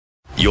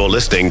You're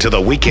listening to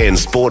the Weekend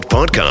Sport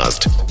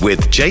Podcast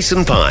with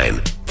Jason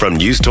Pine from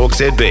News Talk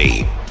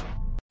ZB.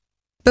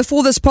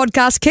 Before this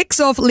podcast kicks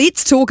off,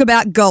 let's talk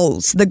about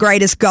goals. The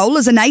greatest goal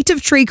is a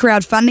native tree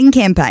crowdfunding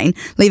campaign,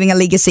 leaving a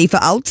legacy for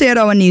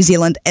Aotearoa New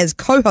Zealand as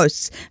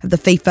co-hosts of the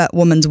FIFA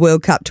Women's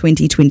World Cup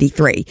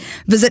 2023.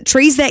 Visit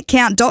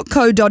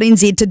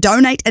treesthatcount.co.nz to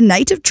donate a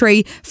native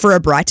tree for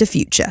a brighter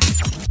future.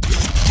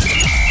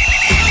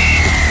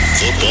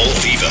 Football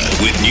Fever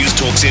with News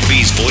Talk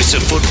ZB's voice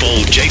of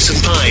football, Jason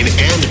Pine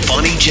and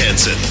Bonnie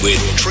Jansen with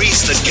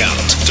Trees That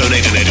Count.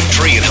 Donate a native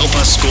tree and help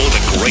us score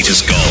the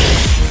greatest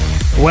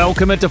goal.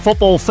 Welcome into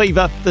Football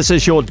Fever. This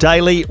is your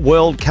daily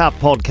World Cup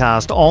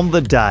podcast on the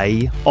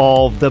day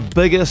of the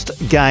biggest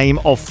game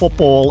of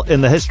football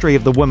in the history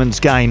of the women's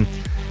game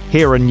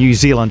here in New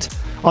Zealand.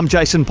 I'm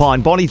Jason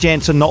Pine. Bonnie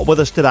Jansen not with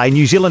us today.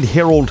 New Zealand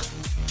Herald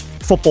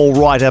football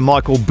writer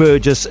Michael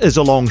Burgess is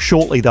along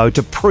shortly, though,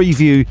 to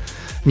preview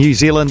New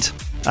Zealand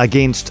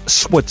against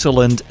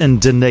Switzerland in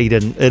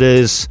Dunedin. It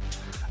is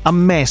a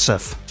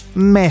massive,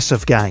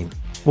 massive game.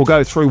 We'll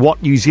go through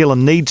what New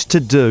Zealand needs to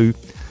do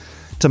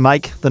to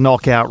make the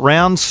knockout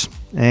rounds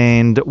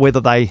and whether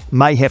they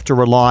may have to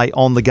rely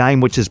on the game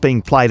which is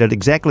being played at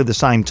exactly the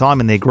same time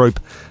in their group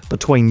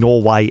between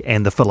Norway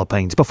and the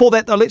Philippines. Before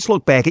that, though, let's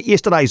look back at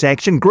yesterday's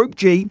action. Group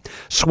G,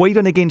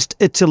 Sweden against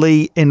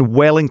Italy in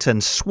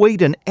Wellington.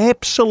 Sweden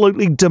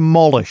absolutely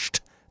demolished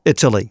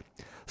Italy.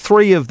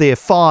 3 of their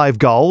 5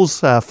 goals,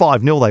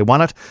 5-0 they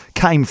won it,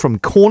 came from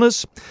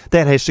corners.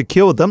 That has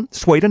secured them,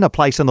 Sweden, a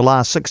place in the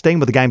last 16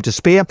 with a game to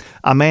spare.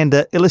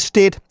 Amanda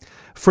Ilestedt,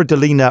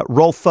 Fridolina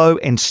Rolfo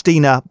and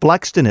Stina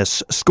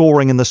Blackstenius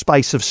scoring in the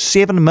space of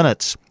 7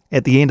 minutes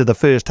at the end of the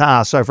first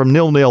half. So from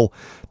 0-0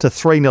 to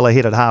 3-0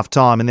 ahead at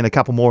half-time, and then a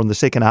couple more in the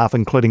second half,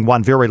 including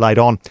one very late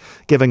on,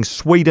 giving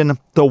Sweden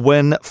the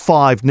win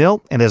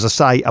 5-0, and as I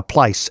say, a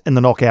place in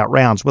the knockout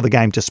rounds with a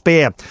game to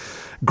spare.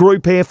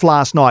 Group F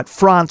last night,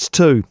 France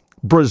 2,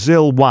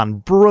 Brazil 1.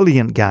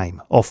 Brilliant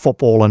game of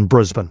football in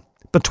Brisbane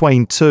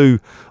between 2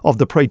 of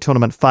the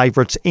pre-tournament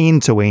favourites,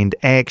 end-to-end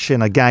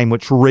action, a game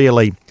which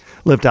really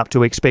lived up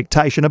to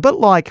expectation, a bit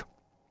like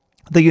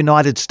the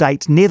United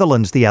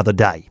States-Netherlands the other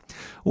day,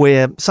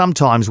 where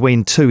sometimes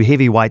when 2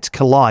 heavyweights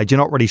collide, you're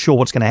not really sure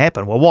what's going to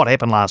happen. Well, what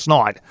happened last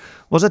night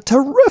was a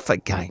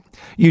terrific game.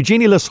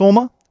 Eugenie Le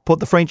Sommer put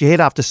the French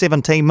ahead after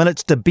 17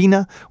 minutes.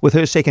 Dabina with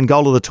her second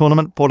goal of the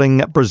tournament, putting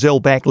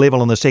Brazil back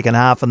level in the second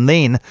half. And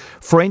then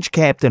French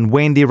captain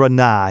Wendy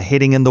Renard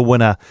heading in the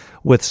winner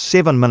with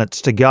 7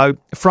 minutes to go.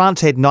 France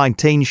had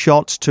 19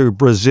 shots to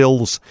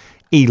Brazil's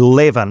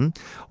 11.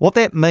 What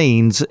that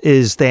means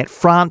is that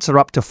France are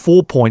up to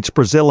 4 points,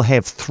 Brazil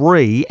have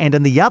 3, and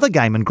in the other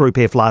game in Group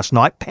F last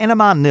night,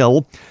 Panama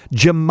 0,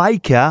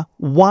 Jamaica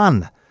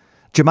 1.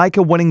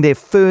 Jamaica winning their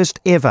first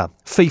ever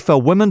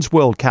FIFA Women's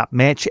World Cup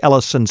match.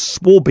 Alison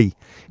Swarby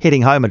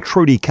heading home a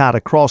Trudy Carter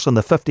cross in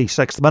the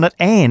 56th minute,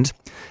 and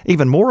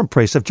even more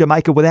impressive,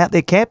 Jamaica without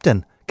their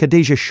captain,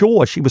 Khadija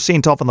Shaw. She was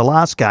sent off in the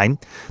last game.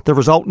 The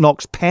result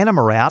knocks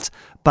Panama out,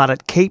 but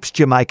it keeps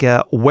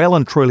Jamaica well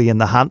and truly in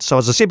the hunt. So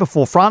as I said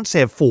before, France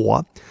have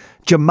 4,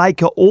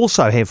 Jamaica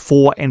also have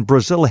 4, and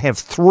Brazil have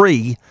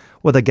 3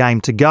 with a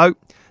game to go.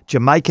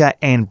 Jamaica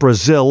and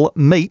Brazil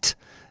meet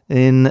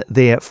in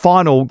their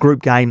final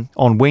group game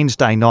on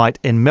Wednesday night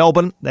in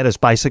Melbourne. That is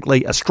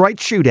basically a straight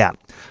shootout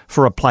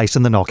for a place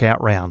in the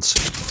knockout rounds.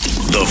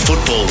 The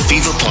Football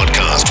Fever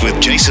Podcast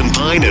with Jason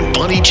Pine and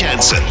Bonnie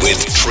Jansen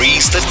with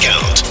Trees That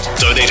Count.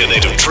 Donate a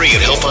native tree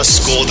and help us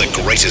score the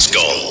greatest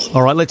goal.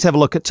 All right, let's have a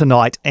look at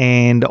tonight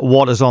and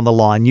what is on the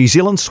line. New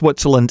Zealand,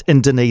 Switzerland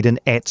in Dunedin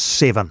at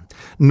 7.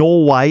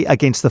 Norway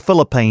against the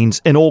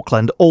Philippines in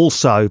Auckland,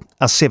 also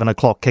a 7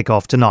 o'clock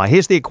kickoff tonight.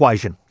 Here's the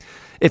equation.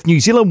 If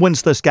New Zealand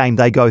wins this game,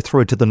 they go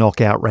through to the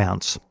knockout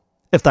rounds.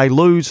 If they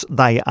lose,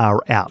 they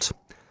are out.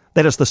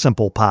 That is the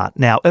simple part.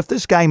 Now, if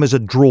this game is a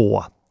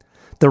draw,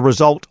 the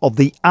result of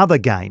the other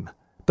game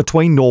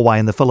between Norway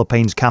and the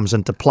Philippines comes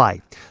into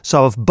play.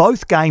 So if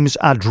both games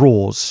are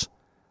draws,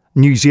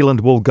 New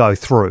Zealand will go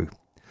through.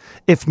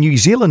 If New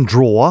Zealand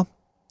draw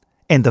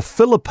and the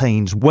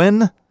Philippines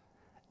win,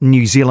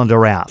 New Zealand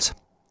are out.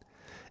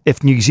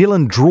 If New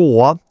Zealand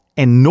draw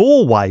and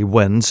Norway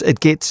wins, it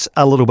gets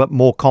a little bit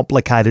more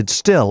complicated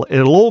still.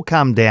 It'll all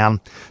come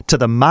down to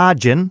the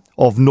margin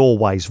of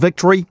Norway's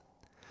victory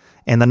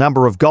and the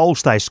number of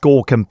goals they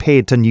score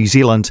compared to New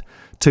Zealand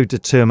to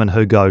determine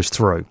who goes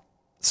through.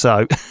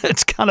 So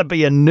it's going to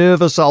be a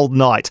nervous old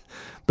night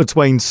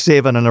between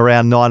 7 and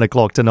around 9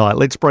 o'clock tonight.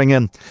 Let's bring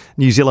in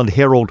New Zealand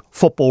Herald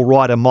football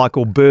writer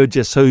Michael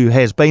Burgess, who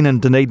has been in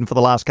Dunedin for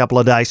the last couple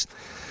of days.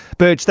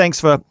 Burge, thanks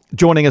for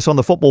joining us on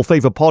the Football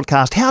Fever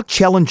podcast. How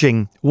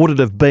challenging would it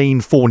have been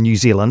for New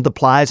Zealand, the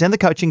players and the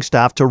coaching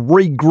staff, to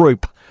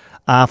regroup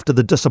after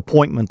the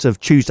disappointment of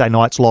Tuesday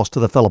night's loss to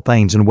the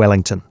Philippines in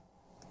Wellington?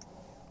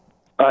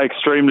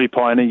 Extremely,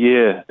 Piney,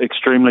 yeah,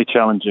 extremely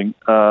challenging.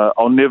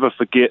 I'll never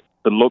forget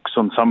the looks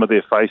on some of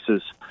their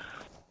faces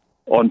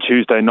on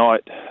Tuesday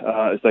night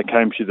as they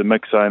came through the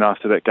mix zone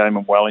after that game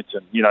in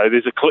Wellington. You know,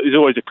 there's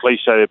always a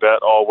cliche about,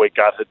 oh, we're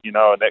gutted, you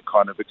know, and that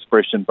kind of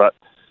expression, but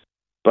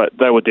but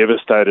they were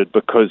devastated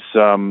because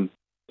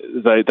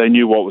they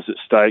knew what was at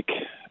stake.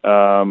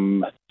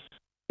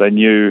 They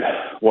knew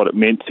what it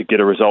meant to get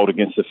a result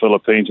against the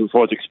Philippines, which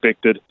was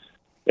expected.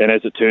 And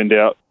as it turned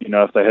out,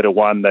 if they had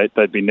won,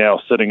 they'd be now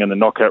sitting in the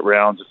knockout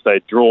rounds. If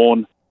they'd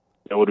drawn,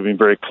 it would have been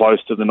very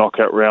close to the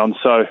knockout round.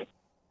 So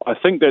I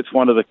think that's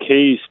one of the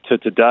keys to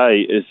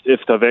today is if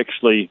they've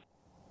actually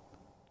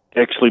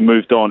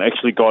moved on,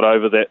 actually got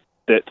over that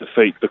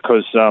defeat,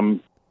 because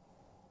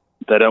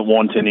they don't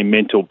want any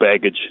mental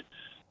baggage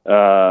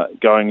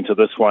going into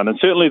this one. And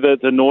certainly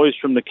the noise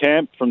from the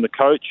camp, from the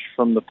coach,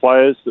 from the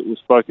players that we've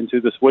spoken to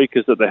this week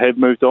is that they have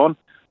moved on.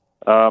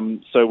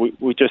 So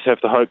we just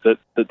have to hope that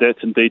that's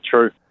indeed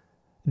true.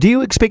 Do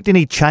you expect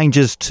any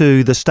changes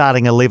to the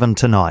starting 11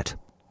 tonight?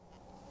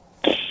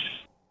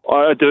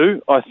 I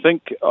do. I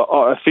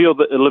feel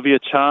that Olivia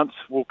Chance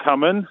will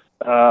come in.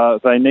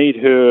 They need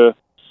her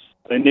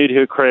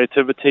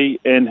creativity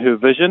and her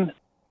vision.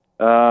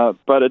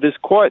 But it is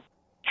quite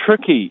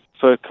tricky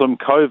for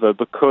Klimkova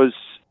because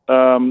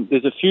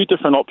there's a few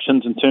different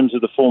options in terms of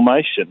the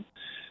formation.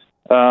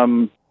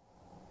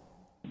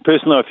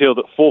 Personally, I feel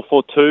that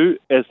 4-4-2,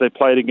 as they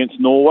played against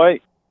Norway,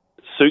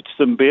 suits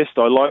them best.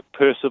 I like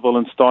Percival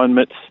and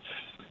Steinmetz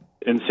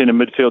in centre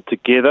midfield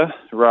together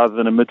rather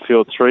than a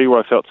midfield three, where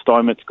I felt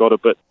Steinmetz got a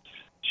bit.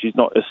 She's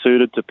not as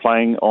suited to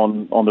playing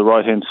on the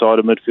right-hand side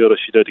of midfield as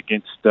she did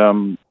against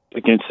the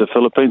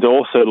Philippines. I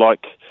also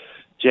like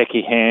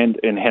Jackie Hand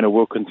and Hannah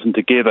Wilkinson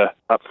together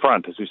up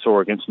front, as we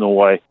saw against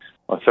Norway.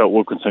 I felt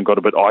Wilkinson got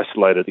a bit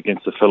isolated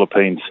against the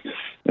Philippines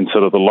in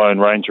sort of the Lone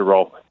Ranger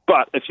role.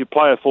 But if you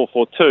play a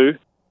 4-4-2,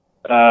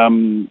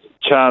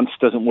 Chance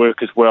doesn't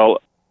work as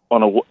well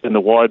in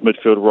the wide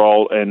midfield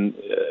role, and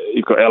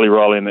you've got Ali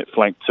Riley in that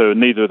flank too, and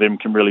neither of them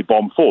can really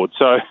bomb forward.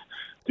 So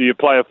do you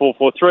play a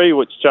 4-4-3,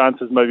 which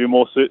Chance is maybe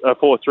more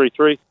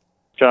 4-3-3,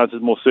 Chance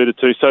is more suited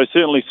to. So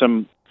certainly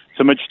some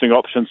interesting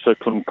options for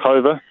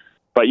Klimkova.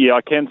 But yeah,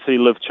 I can see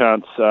Liv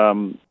Chance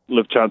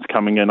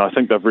coming in. I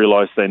think they've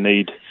realised they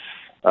need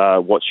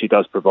what she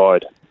does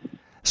provide.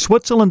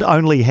 Switzerland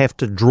only have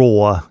to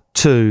draw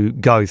to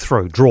go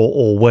through, draw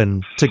or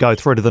win to go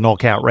through to the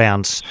knockout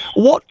rounds.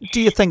 What do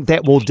you think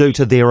that will do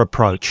to their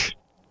approach?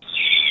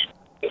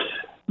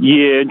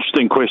 Yeah,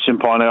 interesting question,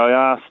 Piney.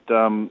 I asked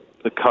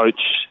the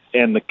coach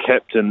and the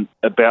captain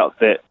about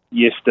that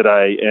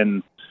yesterday,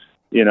 and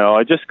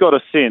I just got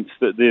a sense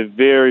that they're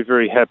very,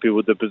 very happy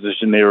with the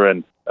position they're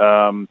in.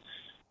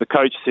 The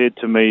coach said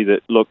to me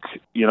that, look,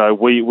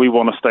 we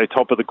want to stay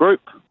top of the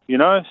group,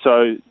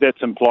 so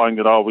that's implying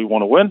that, we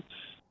want to win.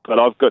 But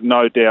I've got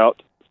no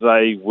doubt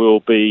they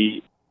will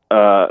be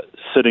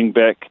sitting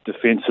back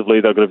defensively.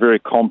 They've got a very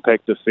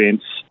compact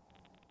defence.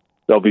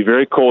 They'll be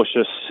very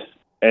cautious,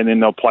 and then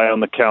they'll play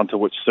on the counter,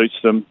 which suits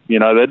them. They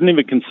didn't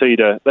even concede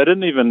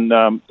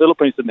the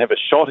Philippines didn't have a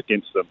shot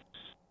against them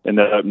in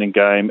that opening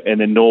game, and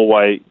then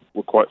Norway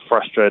were quite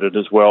frustrated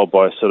as well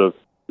by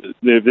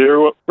they're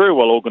very, very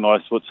well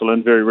organised,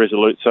 Switzerland, very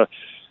resolute. So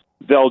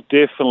they'll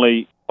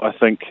definitely, I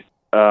think,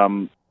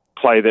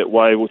 play that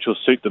way, which will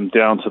suit them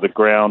down to the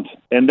ground.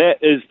 And that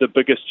is the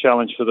biggest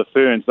challenge for the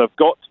Ferns. They've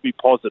got to be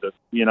positive.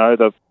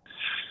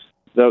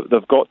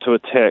 They've got to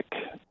attack,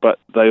 but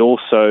they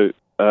also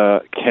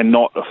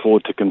cannot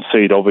afford to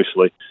concede,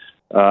 obviously.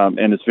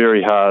 And it's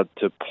very hard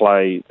to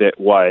play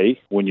that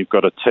way when you've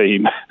got a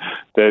team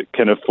that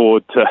can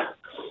afford to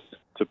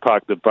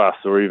park the bus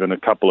or even a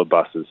couple of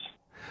buses.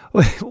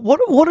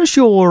 What is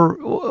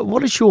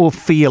your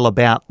feel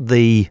about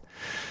the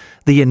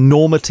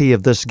enormity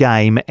of this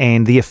game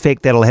and the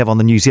effect that'll have on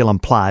the New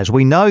Zealand players?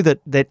 We know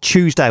that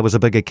Tuesday was a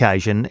big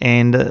occasion,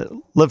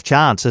 and Liv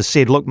Chance has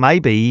said, look,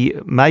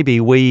 maybe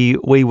we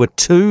were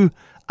too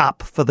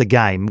up for the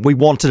game. We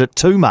wanted it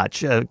too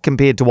much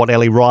compared to what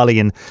Ali Riley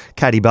and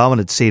Katie Bowen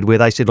had said, where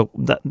they said, look,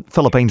 the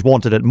Philippines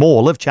wanted it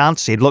more. Liv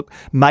Chance said, look,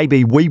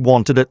 maybe we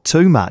wanted it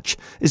too much.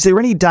 Is there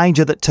any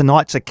danger that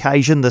tonight's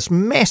occasion, this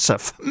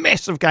massive,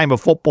 massive game of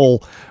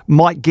football,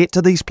 might get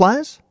to these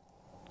players?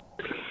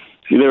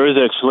 Yeah, there is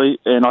actually,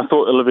 and I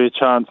thought Olivia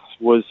Chance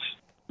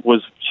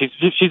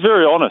she's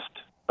very honest,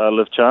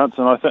 Liv Chance,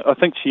 and I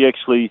think she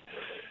actually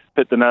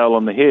hit the nail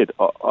on the head.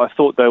 I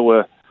thought they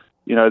were,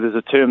 there's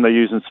a term they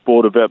use in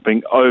sport about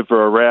being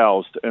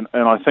over-aroused, and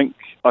I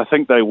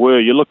think they were.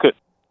 You look at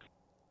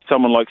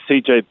someone like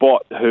CJ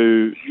Bott,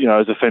 who,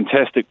 is a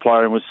fantastic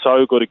player and was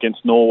so good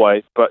against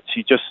Norway, but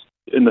she just,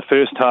 in the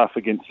first half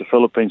against the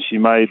Philippines, she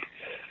made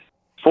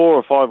 4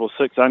 or 5 or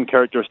 6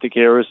 uncharacteristic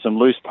errors, some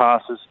loose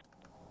passes.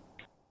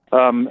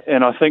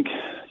 And I think,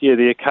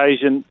 the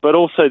occasion, but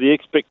also the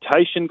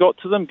expectation got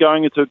to them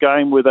going into a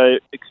game where they're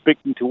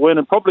expecting to win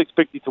and probably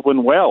expecting to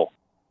win well,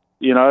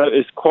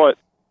 is quite,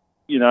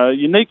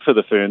 unique for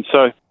the Ferns.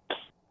 So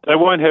they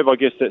won't have, I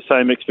guess, that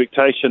same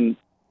expectation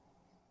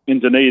in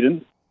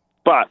Dunedin,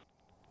 but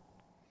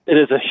it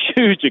is a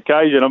huge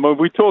occasion. I mean,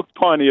 we talked,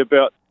 Piney,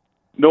 about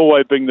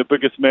Norway being the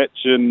biggest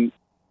match in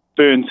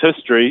Ferns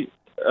history,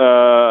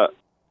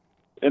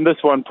 and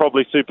this one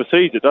probably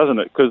supersedes it, doesn't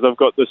it? Because they've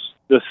got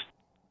this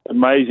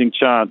amazing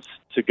chance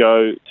to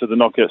go to the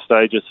knockout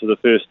stages for the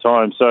first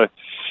time. So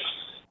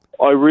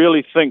I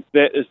really think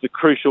that is the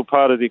crucial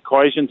part of the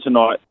equation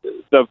tonight.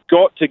 They've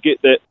got to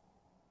get that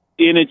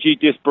energy,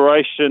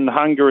 desperation,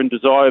 hunger and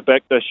desire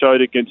back they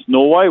showed against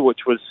Norway,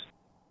 which was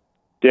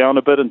down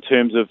a bit in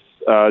terms of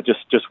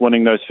just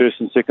winning those first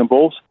and second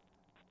balls.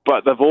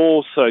 But they've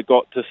also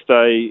got to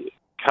stay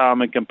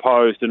calm and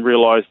composed and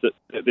realise that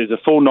there's a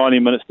full 90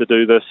 minutes to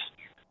do this,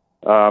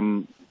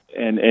 and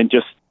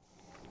just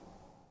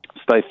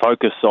stay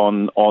focused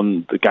on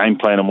the game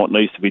plan and what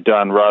needs to be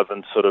done, rather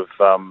than sort of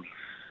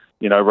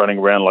running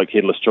around like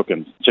headless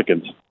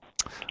chickens.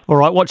 All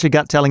right, what's your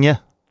gut telling you?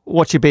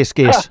 What's your best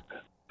guess?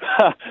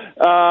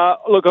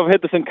 Look, I've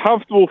had this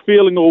uncomfortable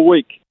feeling all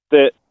week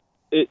that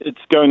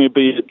it's going to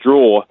be a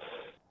draw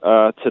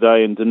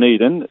today in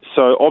Dunedin.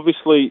 So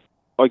obviously,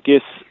 I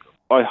guess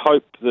I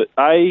hope that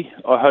I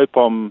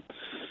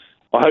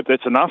hope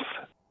that's enough,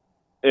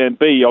 and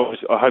B,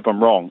 I hope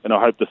I'm wrong, and I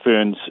hope the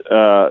Ferns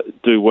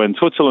do win.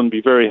 Switzerland would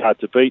be very hard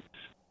to beat.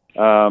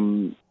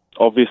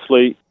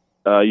 Obviously,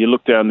 you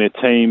look down their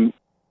team.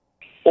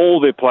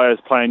 All their players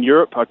play in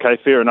Europe. Okay,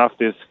 fair enough.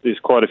 There's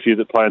quite a few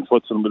that play in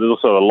Switzerland, but there's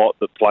also a lot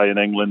that play in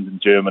England and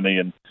Germany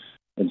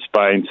and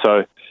Spain.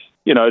 So,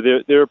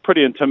 they're a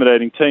pretty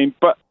intimidating team.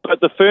 But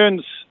the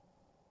Ferns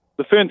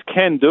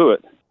can do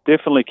it.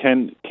 Definitely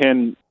can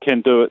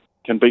do it.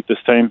 Can beat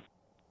this team.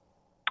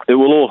 It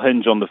will all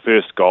hinge on the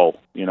first goal.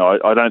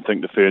 I don't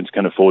think the Ferns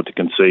can afford to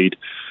concede,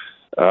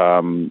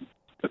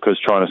 because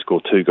trying to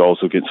score 2 goals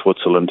against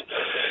Switzerland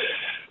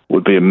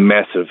would be a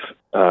massive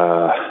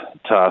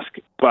task.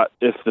 But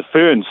if the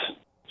Ferns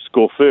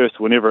score first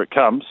whenever it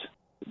comes,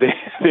 then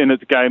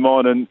it's game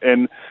on.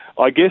 And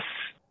I guess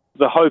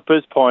the hope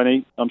is,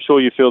 Piney, I'm sure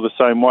you feel the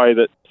same way,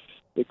 that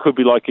it could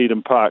be like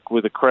Eden Park,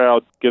 where the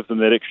crowd give them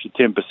that extra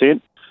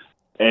 10%,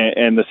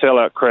 and the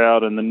sellout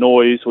crowd and the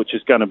noise, which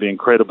is going to be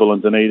incredible in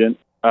Dunedin,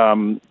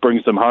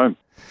 brings them home.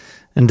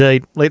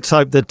 Indeed. Let's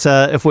hope that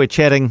if we're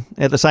chatting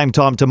at the same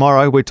time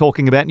tomorrow, we're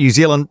talking about New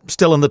Zealand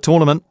still in the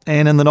tournament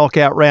and in the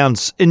knockout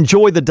rounds.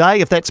 Enjoy the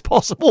day if that's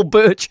possible,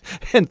 Birch,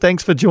 and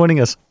thanks for joining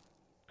us.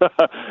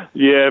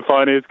 Yeah,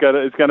 Piney, it's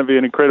going to be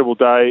an incredible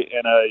day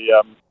and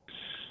a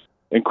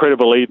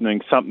incredible evening,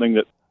 something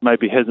that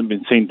maybe hasn't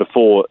been seen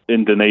before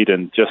in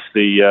Dunedin, just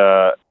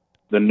the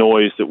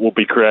noise that will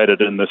be created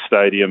in the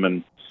stadium,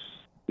 and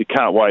you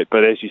can't wait.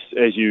 But as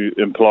you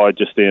implied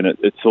just then,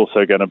 it's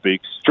also going to be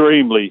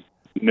extremely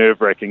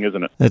nerve-wracking,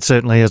 isn't it? It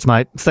certainly is,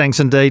 mate. Thanks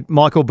indeed.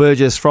 Michael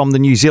Burgess from the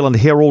New Zealand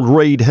Herald.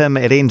 Read him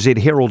at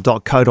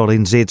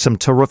nzherald.co.nz. Some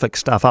terrific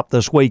stuff up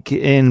this week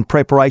in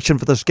preparation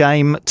for this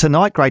game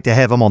tonight. Great to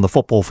have him on the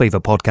Football Fever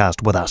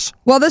podcast with us.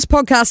 While this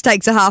podcast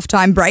takes a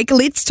halftime break,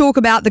 let's talk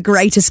about The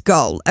Greatest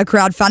Goal, a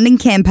crowdfunding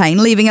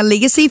campaign leaving a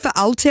legacy for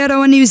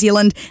Aotearoa New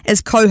Zealand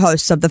as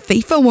co-hosts of the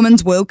FIFA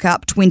Women's World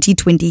Cup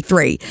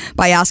 2023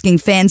 by asking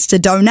fans to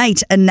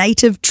donate a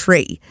native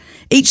tree.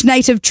 Each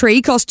native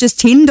tree costs just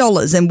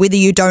 $10, and whether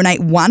you donate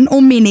one or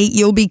many,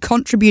 you'll be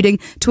contributing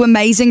to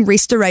amazing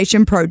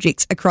restoration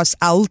projects across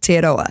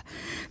Aotearoa.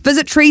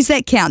 Visit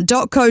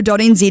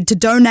treesthatcount.co.nz to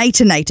donate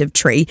a native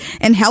tree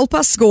and help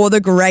us score the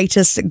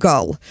greatest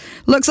goal.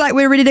 Looks like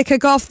we're ready to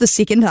kick off the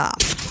second half.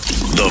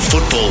 The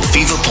Football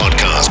Fever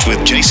podcast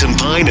with Jason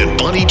Pine and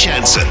Bonnie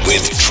Jansen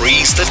with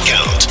Trees That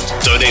Count.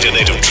 Donate a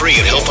native tree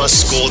and help us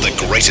score the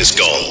greatest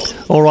goal.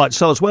 All right,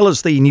 so as well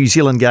as the New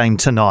Zealand game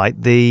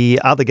tonight, the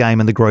other game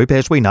in the group,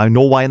 as we know,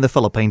 Norway and the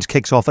Philippines,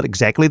 kicks off at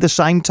exactly the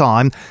same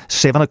time,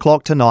 7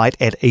 o'clock tonight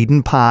at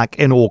Eden Park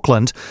in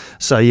Auckland.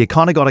 So you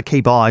kind of got to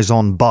keep eyes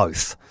on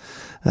both.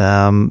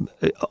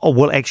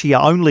 Well, actually,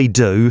 I only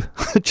do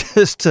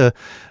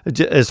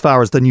as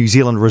far as the New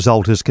Zealand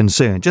result is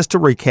concerned. Just to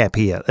recap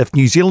here, if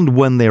New Zealand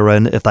win, they're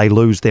in. If they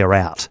lose, they're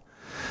out.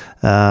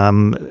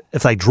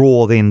 If they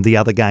draw, then the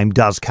other game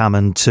does come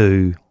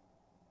into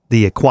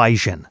the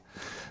equation.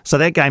 So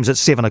that game's at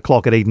 7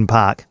 o'clock at Eden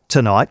Park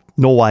tonight.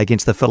 Norway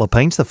against the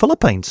Philippines. The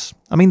Philippines,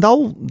 I mean,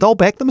 they'll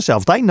back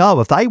themselves. They know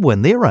if they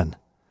win, they're in.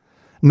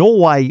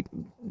 Norway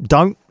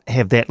don't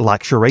have that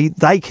luxury.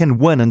 They can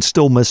win and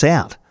still miss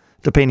out,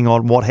 depending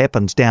on what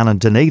happens down in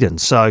Dunedin.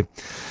 So,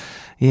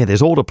 yeah,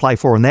 there's all to play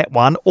for in that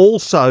one.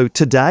 Also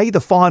today,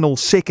 the final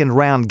second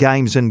round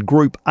games in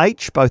Group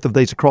H, both of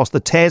these across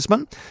the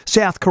Tasman.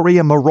 South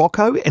Korea,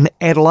 Morocco in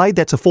Adelaide.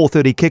 That's a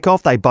 4:30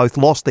 kickoff. They both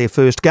lost their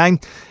first game.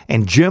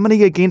 And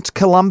Germany against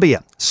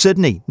Colombia.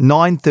 Sydney,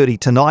 9:30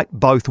 tonight.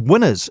 Both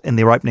winners in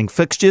their opening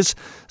fixtures.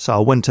 So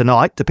a win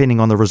tonight, depending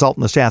on the result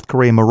in the South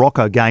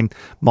Korea-Morocco game,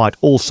 might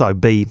also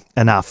be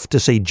enough to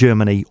see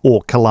Germany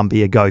or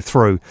Colombia go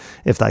through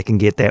if they can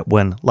get that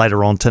win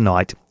later on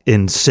tonight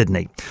in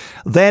Sydney.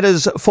 That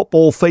is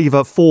Football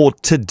Fever for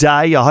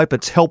today. I hope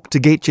it's helped to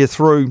get you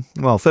through,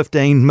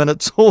 15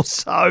 minutes or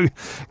so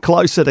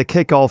closer to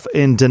kick-off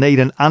in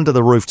Dunedin. Under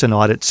the roof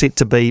tonight, it's set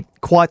to be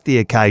quite the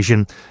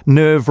occasion,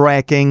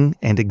 nerve-wracking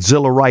and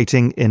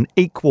exhilarating in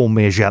equal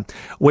measure.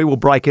 We will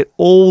break it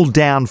all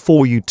down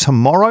for you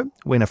tomorrow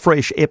when a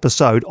fresh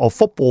episode of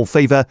Football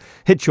Fever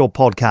hits your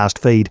podcast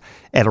feed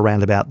at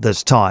around about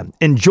this time.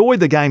 Enjoy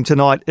the game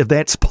tonight if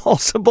that's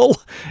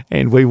possible,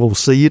 and we will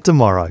see you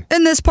tomorrow.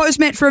 In this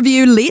post-match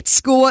review, let's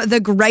score the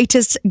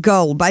greatest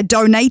goal by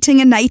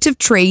donating a native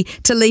tree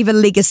to leave a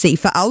legacy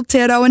for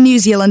Aotearoa New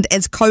Zealand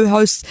as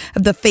co-hosts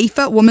of the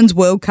FIFA Women's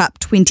World Cup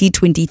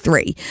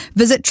 2023.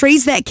 Visit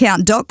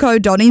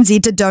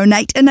treesthatcount.co.nz to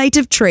donate a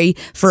native tree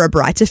for a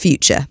brighter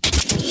future.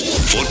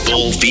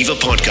 Football Fever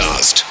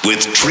Podcast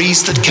with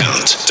Trees That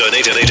Count.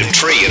 Donate a native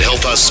tree and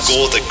help us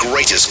score the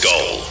greatest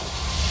goal.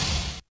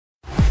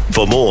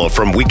 For more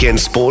from Weekend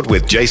Sport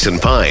with Jason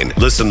Pine,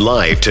 listen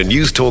live to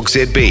News Talk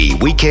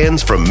ZB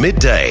weekends from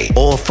midday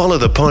or follow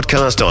the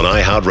podcast on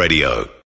iHeartRadio.